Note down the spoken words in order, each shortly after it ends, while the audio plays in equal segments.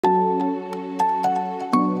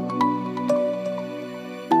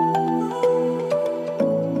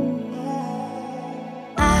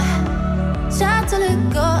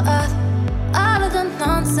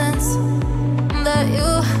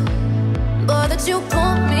that you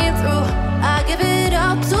pull me through. I give it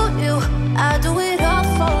all to you. I do it all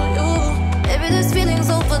for you. Maybe this feeling's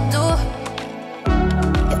overdue.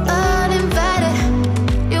 You're uninvited.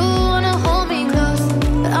 You wanna hold me close,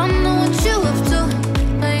 but I know what you have to.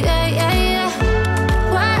 Yeah, yeah, yeah.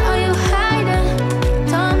 Why are you hiding?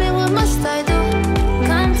 Tell me, what must I do?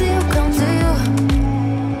 Come to you, come to you.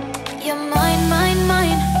 You're mine, mine,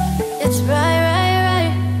 mine. It's right, right,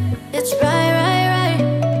 right. It's right, right,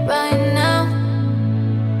 right, right now.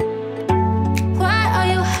 Why are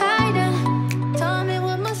you hiding? Tell me,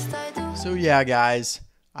 what must I do? So yeah, guys,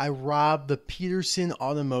 I robbed the Petersen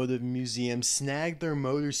Automotive Museum, snagged their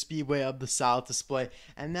Motor Speedway of the South display,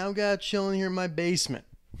 and now got chilling here in my basement.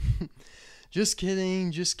 Just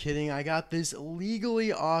kidding, just kidding. I got this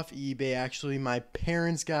legally off eBay. Actually, my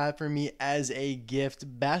parents got it for me as a gift.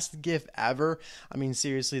 Best gift ever. I mean,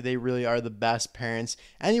 seriously, they really are the best parents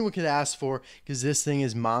anyone could ask for, because this thing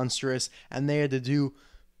is monstrous, and they had to do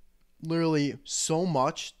literally so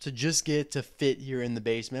much to just get it to fit here in the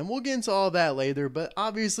basement. We'll get into all that later, but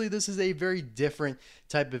obviously this is a very different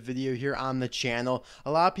type of video here on the channel.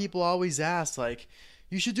 A lot of people always ask, like,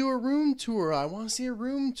 you should do a room tour. I want to see a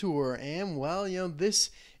room tour. And well, you know, this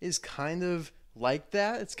is kind of like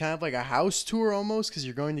that. It's kind of like a house tour almost, because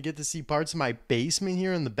you're going to get to see parts of my basement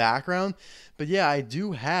here in the background. But yeah, I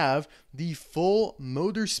do have the full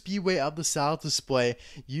Motor Speedway of the South display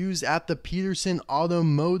used at the Petersen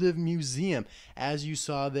Automotive Museum, as you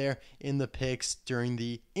saw there in the pics during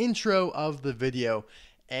the intro of the video.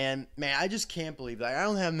 And man, I just can't believe that. I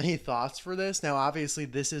don't have many thoughts for this. Now, obviously,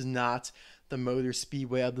 this is not the Motor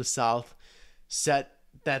Speedway of the South set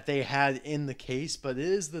that they had in the case, but it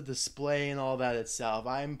is the display and all that itself.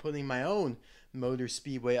 I'm putting my own Motor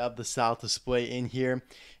Speedway of the South display in here,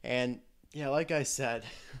 and yeah, like I said,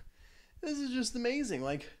 this is just amazing.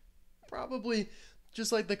 Like, probably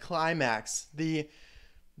just like the climax, the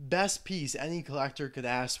best piece any collector could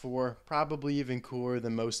ask for, probably even cooler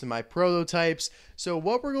than most of my prototypes. So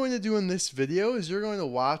what we're going to do in this video is you're going to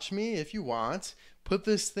watch me, if you want, put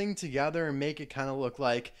this thing together and make it kind of look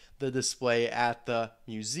like the display at the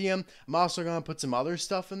museum. I'm also going to put some other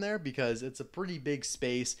stuff in there because it's a pretty big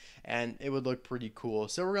space and it would look pretty cool.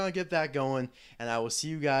 So we're going to get that going, and I will see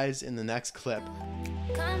you guys in the next clip.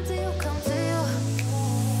 Come to you, come to you.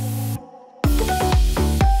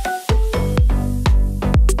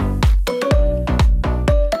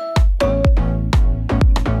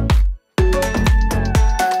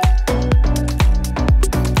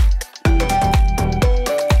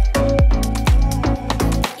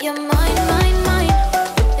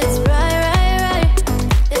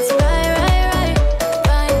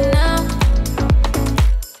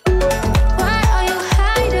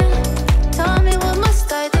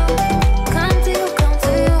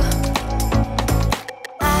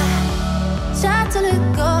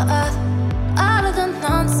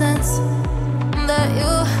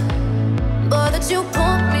 You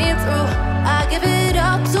pull me through. I give it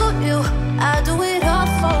all to you. I do it all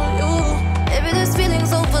for you. Maybe this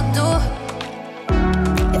feeling's overdue.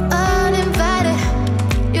 You're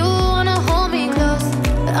uninvited. You wanna hold me close,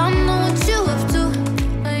 but I know what you have to.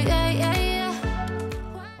 Yeah, yeah,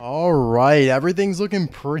 yeah. All right, everything's looking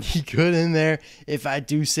pretty good in there, if I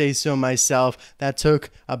do say so myself. That took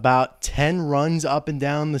about 10 runs up and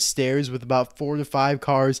down the stairs with about 4 to 5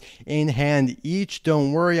 cars in hand each.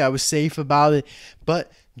 Don't worry, I was safe about it.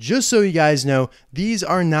 But just so you guys know, these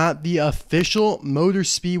are not the official Motor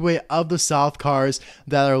Speedway of the South cars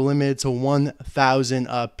that are limited to 1,000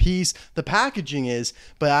 a piece. The packaging is,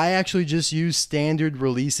 but I actually just use standard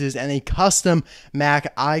releases and a custom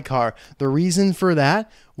Mac iCar. The reason for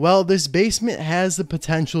that? Well, this basement has the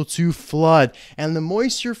potential to flood, and the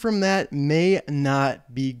moisture from that may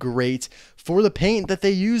not be great for the paint that they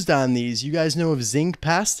used on these. You guys know of zinc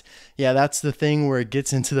pest? Yeah, that's the thing where it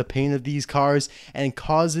gets into the paint of these cars and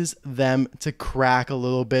causes them to crack a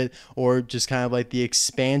little bit, or just kind of like the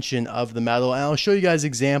expansion of the metal. And I'll show you guys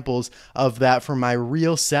examples of that from my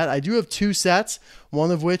real set. I do have 2 sets, one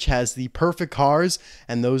of which has the perfect cars,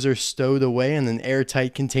 and those are stowed away in an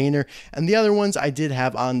airtight container, and the other ones I did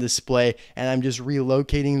have on display, and I'm just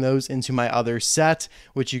relocating those into my other set,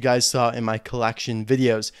 which you guys saw in my collection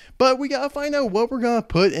videos. But we gotta find out what we're gonna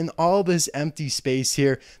put in all this empty space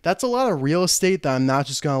here. That's a lot of real estate that I'm not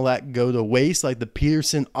just gonna let go to waste like the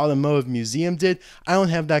Petersen Automotive Museum did. I don't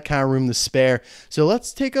have that kind of room to spare. So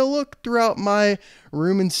let's take a look throughout my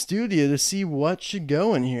room and studio to see what should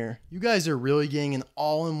go in here. You guys are really getting an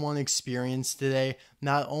all-in-one experience today.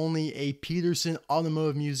 Not only a Petersen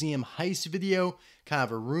Automotive Museum heist video, kind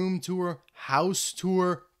of a room tour, house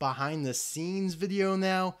tour, behind the scenes video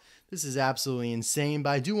now. This is absolutely insane,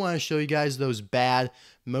 but I do want to show you guys those bad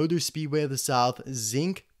Motor Speedway of the South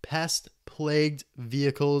zinc pest plagued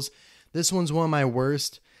vehicles. This one's one of my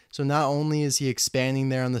worst. So not only is he expanding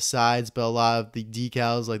there on the sides, but a lot of the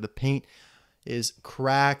decals, like the paint, is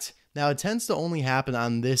cracked. Now it tends to only happen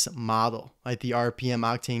on this model, like the RPM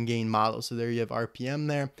octane gain model. So there you have RPM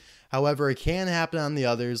there. However, it can happen on the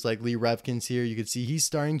others, like Lee Revkin's here. You can see he's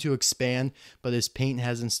starting to expand, but his paint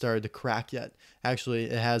hasn't started to crack yet. Actually,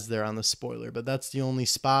 it has there on the spoiler, but that's the only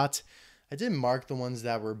spot. I did mark the ones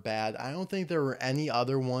that were bad. I don't think there were any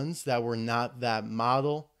other ones that were not that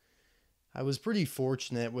model. I was pretty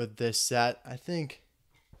fortunate with this set. I think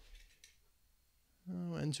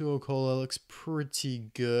N2O Cola looks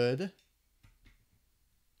pretty good.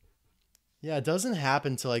 Yeah, it doesn't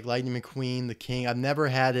happen to like Lightning McQueen, the King. I've never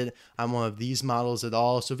had it on one of these models at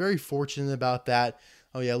all, so very fortunate about that.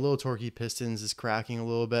 Oh yeah, Little Torquey Pistons is cracking a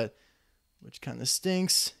little bit, which kind of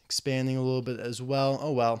stinks. Expanding a little bit as well.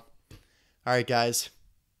 Oh well. All right, guys,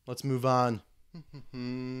 let's move on.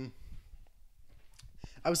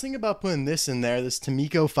 I was thinking about putting this in there, this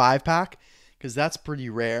Tamiko 5-pack, because that's pretty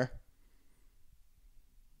rare.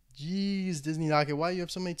 Jeez, Disney Docket, why do you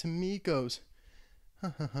have so many Tamikos?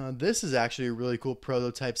 This is actually a really cool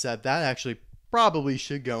prototype set. That actually probably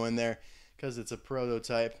should go in there because it's a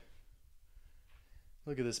prototype.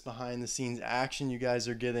 Look at this behind the scenes action you guys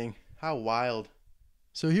are getting. How wild.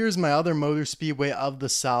 So here's my other Motor Speedway of the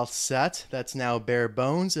South set. That's now bare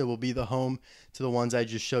bones. It will be the home to the ones I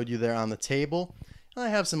just showed you there on the table. And I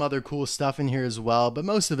have some other cool stuff in here as well, but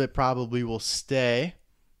most of it probably will stay.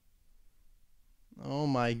 Oh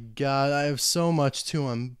my god, I have so much to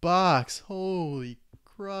unbox. Holy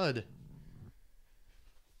crud.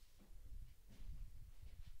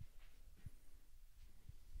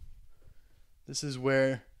 This is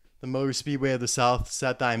where the Motor Speedway of the South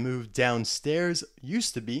set that I moved downstairs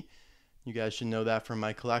used to be. You guys should know that from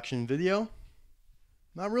my collection video.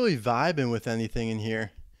 Not really vibing with anything in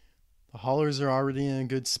here. The haulers are already in a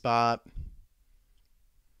good spot.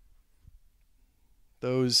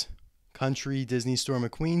 Those country Disney Store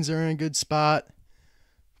McQueens are in a good spot.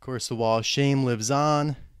 Of course, the Wall of Shame lives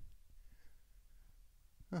on.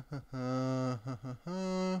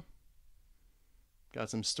 Got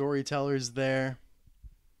some storytellers there.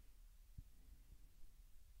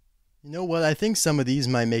 You know what? I think some of these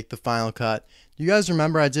might make the final cut. You guys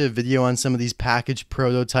remember I did a video on some of these packaged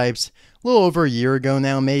prototypes a little over a year ago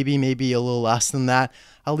now, maybe a little less than that.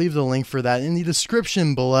 I'll leave the link for that in the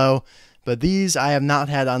description below. But these I have not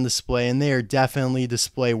had on display, and they are definitely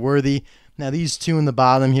display worthy. Now these two in the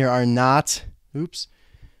bottom here are not, oops,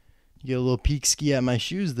 you get a little peek ski at my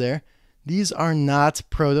shoes there. These are not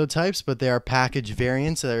prototypes, but they are package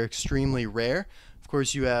variants that are extremely rare. Of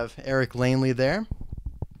course, you have Eric Langley there.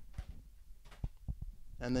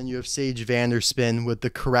 And then you have Sage Vanderspin with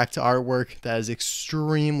the correct artwork that is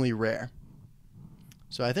extremely rare.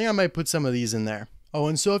 So I think I might put some of these in there. Oh,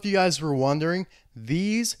 and so if you guys were wondering,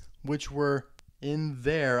 these, which were in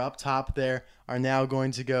there, up top there, are now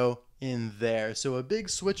going to go in there. So a big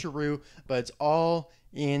switcheroo, but it's all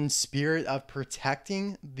in spirit of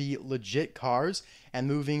protecting the legit cars and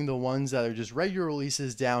moving the ones that are just regular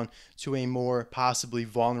releases down to a more possibly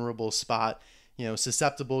vulnerable spot, you know,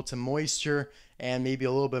 susceptible to moisture and maybe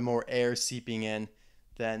a little bit more air seeping in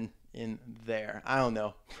than in there. I don't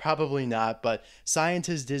know, probably not, but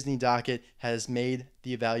scientist Disney Docket has made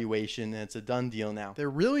the evaluation and it's a done deal now. There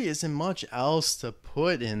really isn't much else to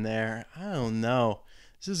put in there. I don't know.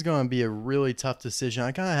 This is going to be a really tough decision.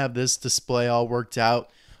 I kind of have this display all worked out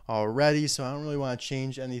already, so I don't really want to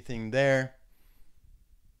change anything there.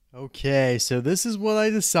 Okay, so this is what I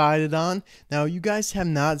decided on. Now, you guys have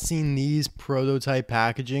not seen these prototype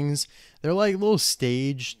packagings. They're like little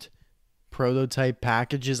staged prototype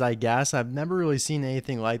packages, I guess. I've never really seen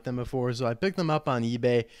anything like them before, so I picked them up on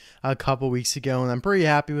eBay a couple weeks ago, and I'm pretty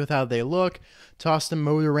happy with how they look. Tossed a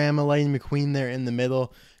Motorama Lightning McQueen there in the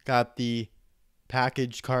middle. Got the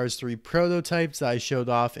packaged Cars 3 prototypes that I showed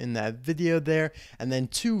off in that video there, and then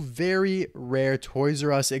two very rare Toys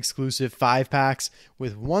R Us exclusive 5-packs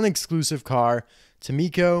with one exclusive car,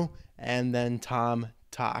 Tamiko and then Tom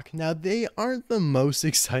Talk. Now, they aren't the most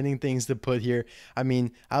exciting things to put here. I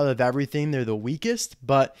mean, out of everything, they're the weakest,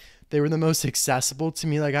 but they were the most accessible to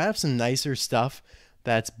me. Like, I have some nicer stuff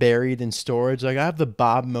that's buried in storage. Like, I have the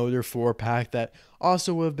Bob Motor 4-pack that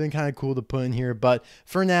also would have been kind of cool to put in here. But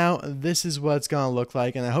for now, this is what it's going to look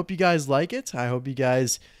like. And I hope you guys like it. I hope you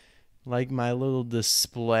guys like my little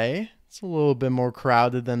display. It's a little bit more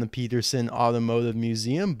crowded than the Petersen Automotive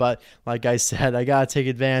Museum, but like I said, I gotta take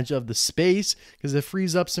advantage of the space because it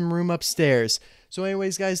frees up some room upstairs. So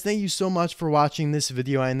anyways, guys, thank you so much for watching this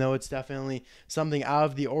video. I know it's definitely something out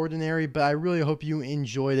of the ordinary, but I really hope you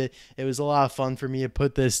enjoyed it. It was a lot of fun for me to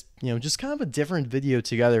put this, just kind of a different video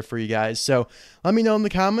together for you guys. So let me know in the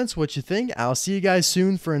comments what you think. I'll see you guys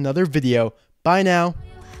soon for another video. Bye now.